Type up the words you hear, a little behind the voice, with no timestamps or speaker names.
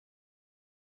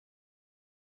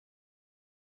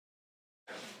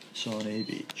Sunny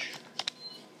Beach.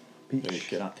 Beach.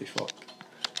 Get that to fuck.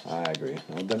 I agree.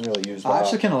 I didn't really use that. I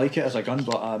actually kind of like it as a gun,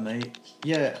 but I might.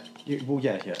 Yeah. Yeah.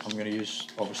 I'm going to use,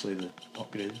 obviously, the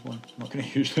upgraded one. I'm not going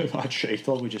to use the bad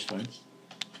shiter we just found.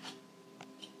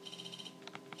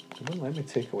 It wouldn't let me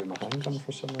take away my handgun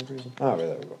for some odd reason. Ah, right,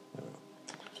 there we go.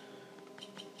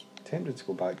 Tempted to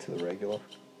go back to the regular.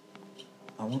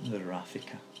 I want the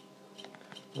Rafika.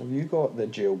 Have you got the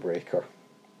jailbreaker?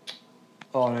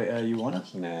 Alright, you want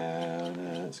it?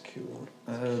 Nah, it's cool.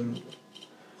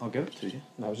 I'll give it to you.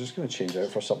 I was just going to change out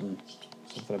for something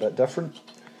a bit different.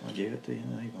 I gave it to you,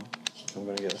 there you go. I'm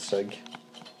going to get a SIG.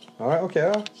 Alright,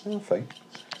 okay, yeah, fine.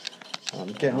 I'm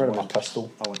getting rid of my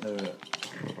pistol. I want the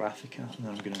Rafika, and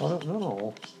then I'm going to... Oh,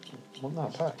 no. I want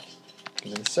that pack.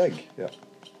 Give me the SIG, yeah.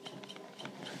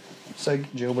 SIG,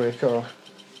 jailbreaker,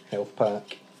 health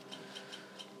pack.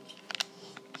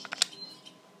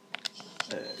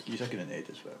 Use a grenade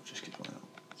as well, just keep going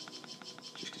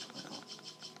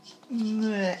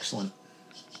on. Excellent.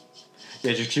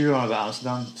 Yeah, just keep on about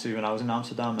Amsterdam. See, when I was in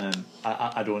Amsterdam,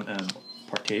 I don't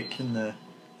partake in the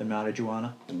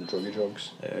marijuana. In the druggy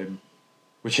drugs.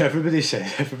 Which everybody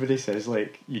says,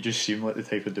 like, you just seem like the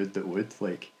type of dude that would.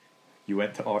 Like, you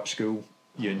went to art school,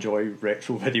 you enjoy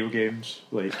retro video games,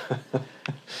 like,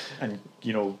 and,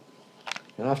 you know...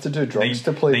 You don't have to do drugs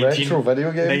to play retro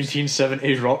video games.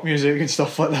 1970s rock music and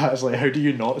stuff like that. It's like, how do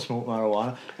you not smoke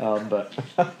marijuana?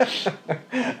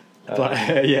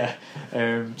 Yeah.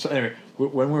 So anyway,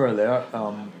 when we were there,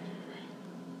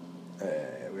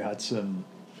 we had some,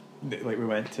 like, we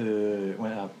went to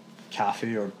a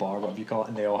cafe or bar, whatever you call it,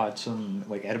 and they all had some,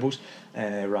 like, edibles,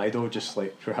 and Rido just,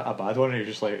 like, had a bad one, and he was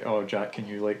just like, oh, Jack, can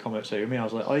you, like, come outside with me? I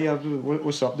was like, oh yeah,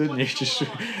 what's up, dude? And he just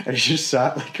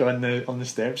sat, like, on the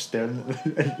steps staring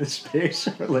at the space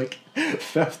for like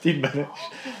 15 minutes,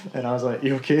 and I was like,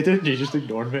 you okay, dude? And he just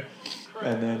ignored me,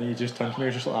 and then he just turned to me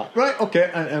and was just like, right,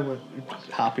 okay, and we're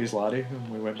happy as Larry, and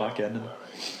we went back in and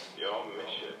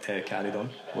carried on.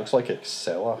 Looks like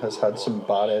Excella has had some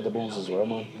bad edibles as well,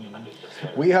 man.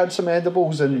 We had some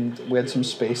edibles and we had some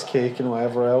space cake and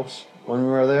whatever else when we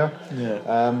were there.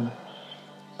 Yeah.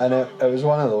 And it was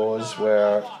one of those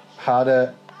where had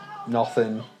it,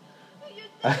 nothing.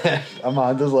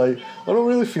 Amanda's like, I don't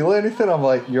really feel anything. I'm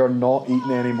like, you're not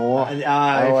eating anymore. People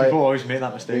like, always make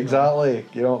that mistake. Exactly. Man.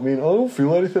 You know what I mean? I don't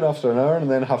feel anything after an hour, and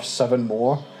then have 7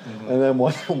 more. And then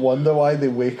wonder why they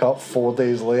wake up 4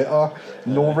 days later,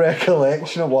 no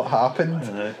recollection of what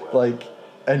happened. Like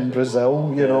in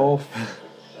Brazil, you know,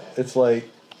 it's like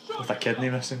with a kidney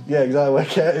missing. Yeah, exactly.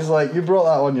 It's like, you brought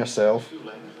that on yourself.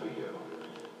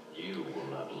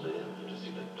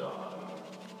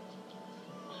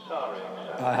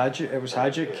 It was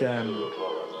Hajic.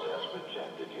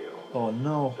 Oh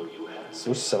no!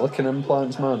 Those silicone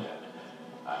implants, man.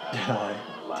 Yeah,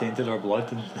 tainted our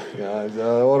blood. And yeah,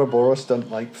 Ouroboros didn't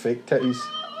like fake titties.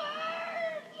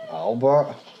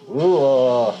 Albert.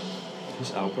 Ooh.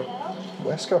 Who's Albert?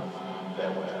 Wesker.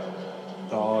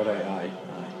 Oh right, aye.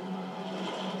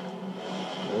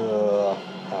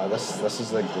 This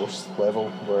is the ghost level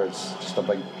where it's just a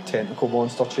big tentacle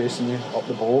monster chasing you up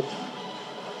the boat.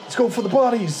 Let's go for the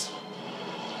bodies!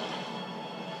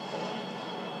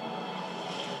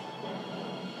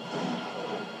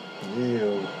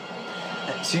 Ew.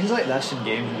 It seems like this in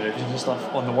games and movies and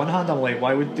stuff. On the one hand, I'm like,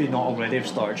 why would they not already have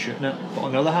started shooting it? But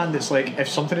on the other hand, it's like, if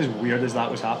something as weird as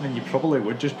that was happening, you probably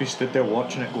would just be stood there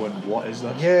watching it going, what is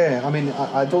this? Yeah, I mean,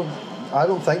 I don't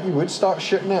think you would start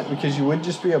shooting it, because you would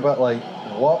just be a bit like,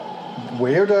 what?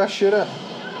 Where do I shoot it?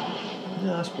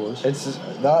 Yeah, I suppose. It's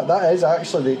that is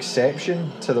actually the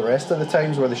exception to the rest of the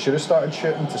times where they should have started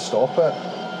shooting to stop it.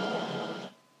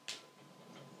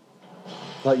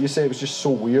 Like you say, it was just so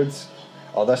weird.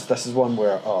 Oh, this is one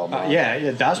where, oh man.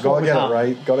 Yeah, that's gotta get it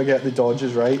right. Gotta get the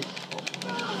dodges right.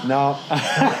 No.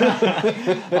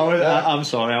 I'm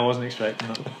sorry, I wasn't expecting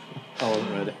that. I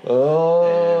wasn't ready.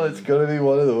 Oh, it's gonna be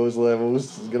one of those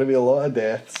levels. There's gonna be a lot of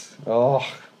deaths. Oh, I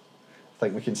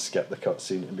think we can skip the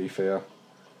cutscene, to be fair.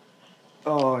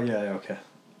 Oh yeah, okay.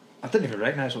 I didn't even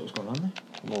recognise what was going on there.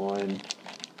 Come on.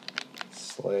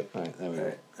 Right, there we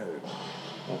go.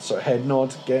 That's sort of head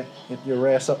nod. Get your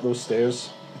ass up those stairs.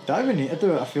 Do I even need to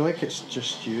do it? I feel like it's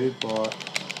just you, but...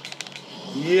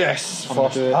 Yes!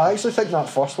 First, I actually think that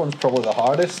first one's probably the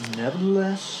hardest.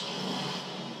 Nevertheless.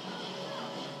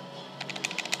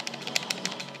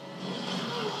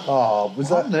 Oh, was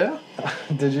that there?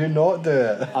 Did you not do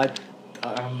it? I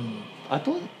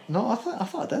don't know. I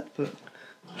thought I did, but...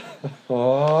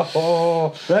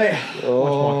 Oh, right.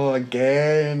 Oh,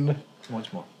 again.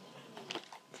 Once more.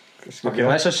 Okay,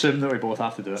 let's assume that we both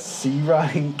have to do it. C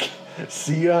rank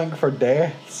for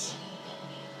deaths.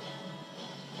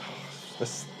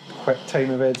 this quick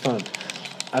time events, man.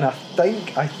 And I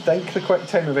think the quick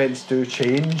time events do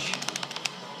change.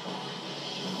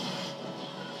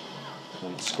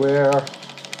 Right, square,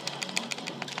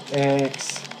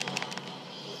 X.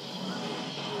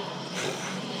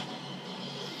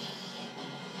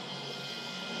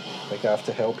 I think I have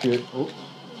to help you. Oh.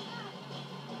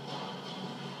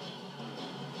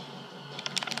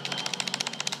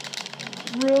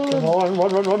 Run! Come on,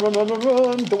 run. Don't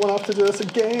want to have to do this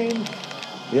again.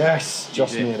 Yes,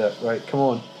 just Easy. made it. Right, come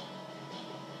on.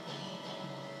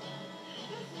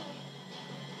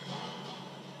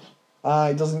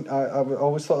 It doesn't. I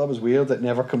always thought that was weird. It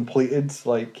never completed,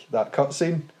 like, that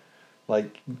cutscene.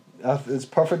 Like, it's a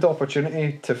perfect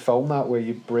opportunity to film that where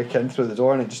you break in through the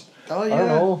door and it just. Oh, yeah. I don't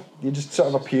know. You just sort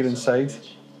of appear inside.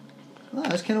 Oh,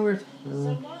 that's kind of weird. So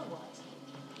now what?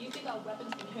 You think our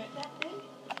weapons can hurt that thing?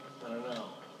 I don't know.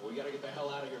 We gotta get the hell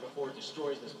out of here before it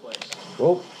destroys this place.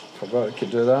 Oh, forgot I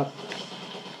could do that.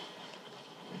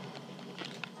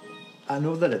 I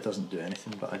know that it doesn't do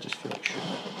anything, but I just feel like shooting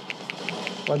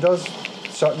it. Well, it does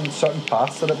certain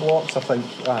paths that it blocks. I think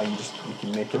you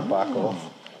can make it back off.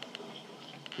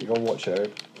 You gotta watch out.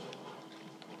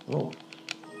 Oh,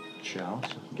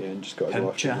 Chalice. again, just gotta Pimp go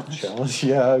after the chalice? chalice.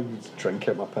 Yeah, drink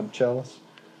out my pimp chalice.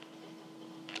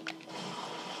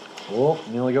 Oh,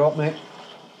 nearly got me.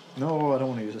 No, I don't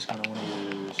want to use this gun. I want to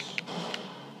use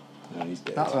No, he's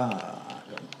dead. that one.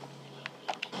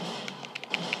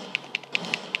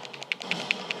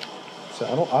 So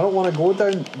I don't want to go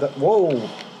down that. Whoa!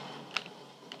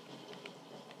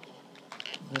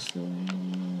 This is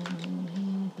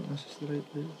the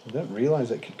right place. I didn't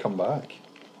realise it could come back.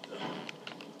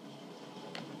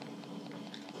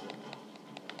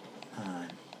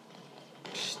 Man,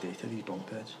 state of these bunk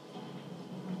beds.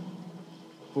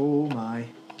 Oh my.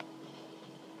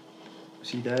 Is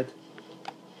he dead?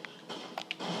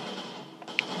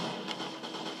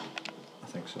 I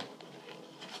think so.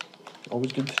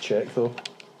 Always good to check though.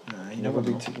 Nah, you You never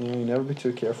never know. you never be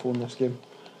too careful in this game.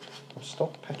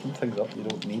 Stop picking things up you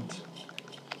don't need.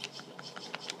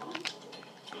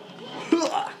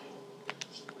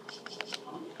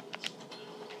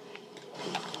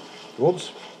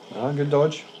 Whoops. Good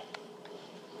dodge.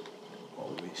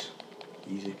 Always.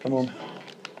 Easy. Come on.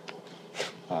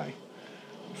 Aye.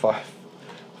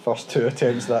 First two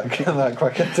attempts that that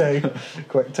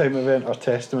quick time event are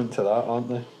testament to that, aren't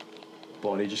they?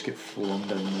 Body just get flung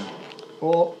down there.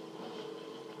 Oh!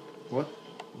 What?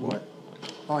 What?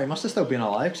 Oh, he must have still been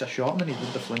alive because I shot him and he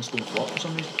did the Flintstone flop for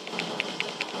some reason.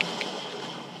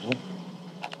 Nope.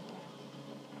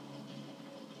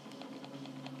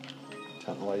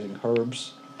 Tantalising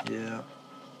herbs. Yeah.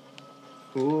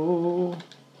 Oh!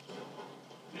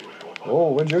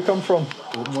 Oh, where'd you come from?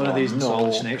 One of these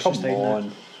solid snakes come just hiding there.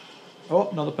 on. Oh,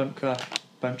 another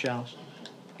pimp chalice.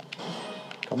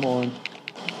 Come on.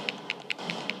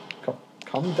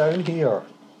 Come down here.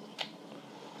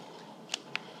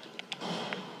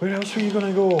 Where else were you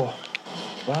gonna go?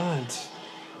 Lad.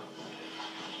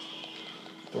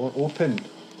 Don't open.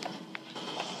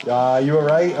 Ah, you were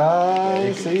right. Yeah,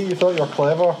 you See, you thought you were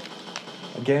clever.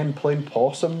 Again, playing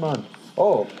possum, man.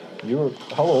 Oh, you were.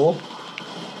 Hello.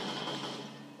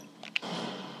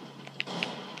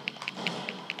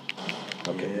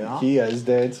 Okay, Yeah. he is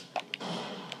dead.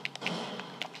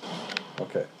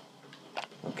 Okay.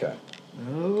 Okay.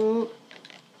 Oh.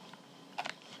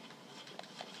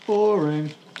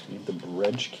 Boring. Need the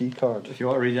bridge key card. If you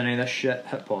want to read any of this shit,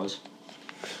 hit pause.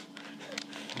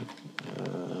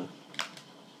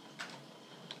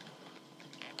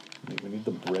 We need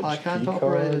the bridge I can't key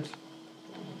operate card. it.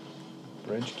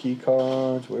 Bridge key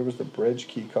card. Where was the bridge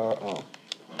key card? Oh,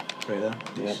 Right there.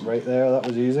 yeah, Decent. right there. That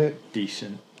was easy.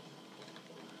 Decent.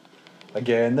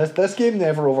 Again, this game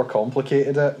never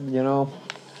overcomplicated it. You know,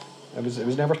 it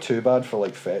was never too bad for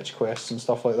like fetch quests and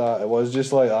stuff like that. It was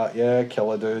just like that. Yeah,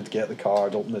 kill a dude, get the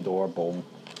card, open the door, boom.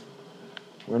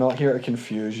 We're not here to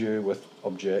confuse you with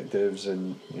objectives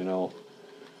and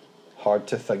hard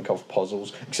to think of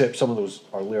puzzles. Except some of those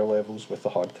earlier levels with the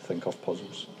hard to think of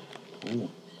puzzles. Ooh.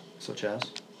 Such as?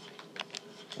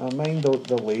 Mind the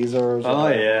lasers. Oh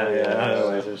yeah, the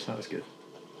lasers. That was good.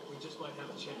 We just might have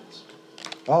a chance.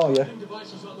 Oh yeah.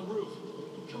 Devices on the roof.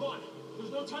 Come on.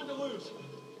 There's no time to lose.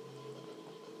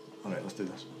 Alright, let's do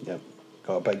this. Yep.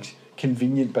 Got a big,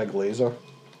 convenient big laser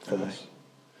for this.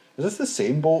 Is this the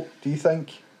same boat, do you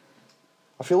think?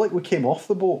 I feel like we came off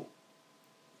the boat.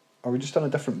 Are we just on a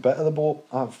different bit of the boat?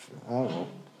 I don't know.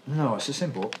 No, it's the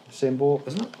same boat. Same boat?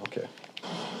 Isn't it? Okay.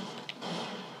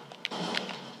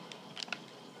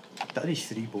 That is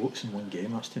 3 boats in one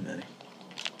game, that's too many.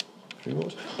 3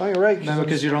 votes. Oh, you're right. No,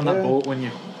 because you're on that boat when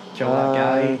you kill that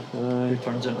guy who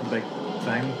turns into the big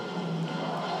thing.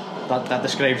 That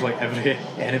describes like every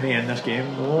enemy in this game.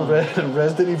 Oh,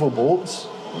 Resident Evil boats.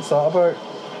 What's that about?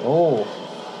 Oh.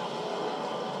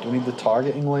 Do we need the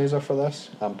targeting laser for this?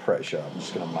 I'm pretty sure I'm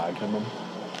just going to magnum him.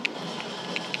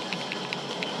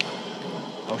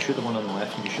 I'll shoot the one on the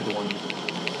left and you shoot the one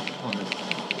on the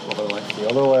other left. The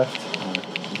other left.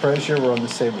 I'm pretty sure we're on the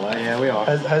same left. Yeah, we are.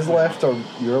 His left or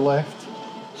your left?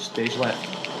 Stage left.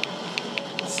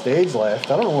 Stage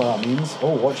left? I don't know what that means.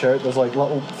 Oh, watch out. There's like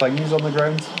little thingies on the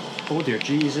ground. Oh dear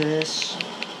Jesus.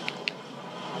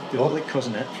 They look like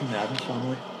Cousin It from the Addams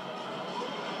Family.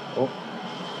 Oh.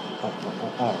 I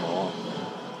don't know.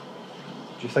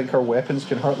 Do you think our weapons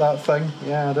can hurt that thing?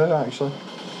 Yeah, I do actually.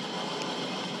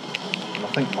 And I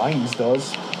think mine's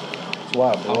does. That's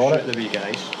why I I'll brought shoot it. the wee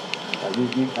guys.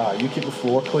 You keep the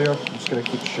floor clear. I'm just going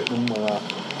to keep shooting them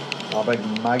with a big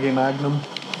Maggie Magnum.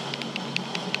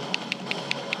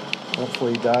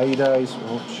 Hopefully he dies.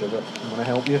 Oh, sugar. I'm going to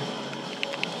help you.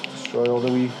 Destroy all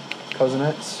the wee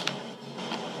cousinettes.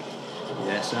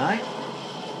 Yes, I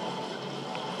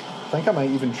think I might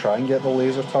even try and get the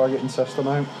laser targeting system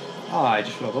out. Aye,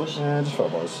 just for a buzz. Yeah, just for a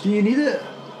buzz. Do you need it?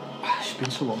 It's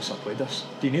been so long since I played this.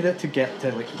 Do you need it to get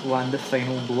to like land the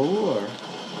final blow or?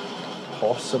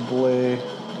 Possibly.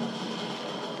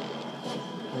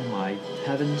 Oh my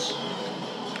heavens.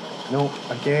 No,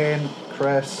 again,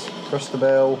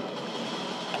 Christabel.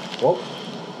 Whoa.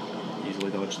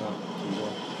 Easily dodged that.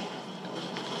 Easily.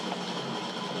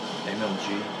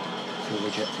 MLG. Feel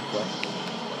legit to quick.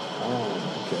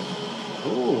 Oh, okay.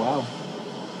 Oh wow.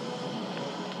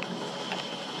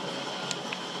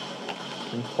 You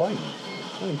can climb.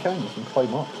 Oh, you can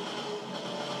climb up.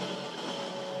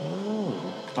 Oh.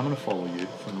 I'm gonna follow you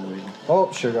for no reason.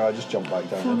 Oh, sugar, I just jumped back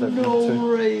down. For I didn't no mean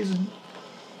to. reason.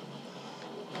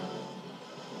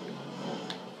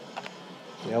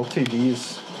 The LTD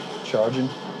is charging.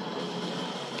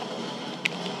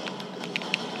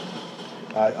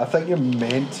 I think you're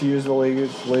meant to use the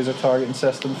laser targeting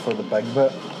system for the big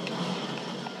bit.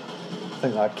 I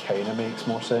think that kind of makes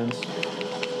more sense.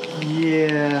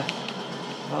 Yeah.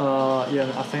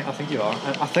 Yeah. I think you are.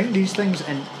 I think these things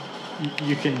and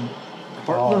you can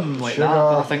hurt them like sugar. that.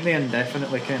 But I think they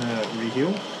indefinitely kind of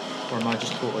reheal. Or am I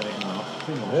just totally making that up?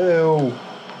 Who knows? Ew.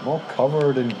 I'm all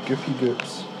covered in goopy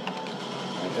goops.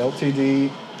 Right,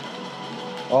 LTD.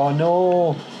 Oh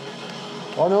no.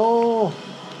 Oh no.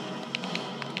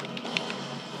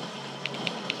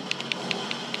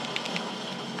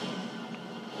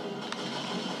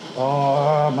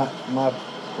 Oh, my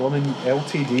blooming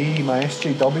LTD, my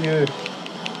SJW,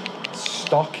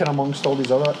 stuck in amongst all these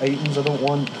other items I don't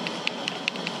want.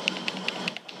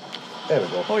 There we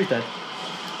go. Oh, he's dead.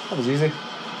 That was easy.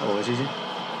 Oh, it was easy.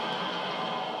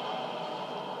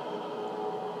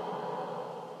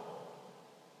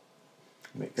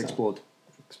 Explode.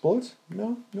 Explodes?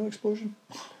 No, no explosion.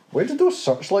 Where did those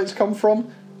searchlights come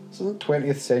from? This isn't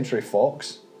 20th Century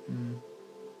Fox.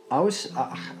 I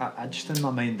just in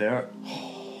my mind there,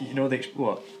 you know,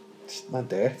 what? It's my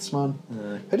deaths, man.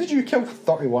 How did you kill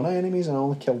 31 enemies and I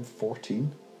only killed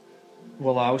 14?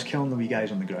 Well, I was killing the wee guys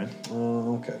on the ground.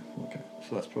 Oh, okay.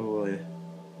 So that's probably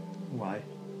why.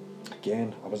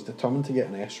 Again, I was determined to get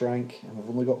an S rank, and I've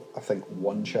only got, I think,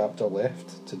 1 chapter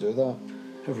left to do that.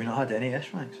 Have we not had any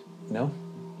S ranks? No.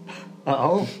 At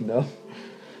all? No.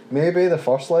 Maybe the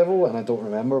first level, and I don't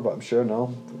remember, but I'm sure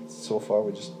no. So far,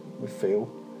 we fail.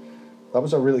 That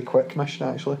was a really quick mission,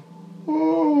 actually.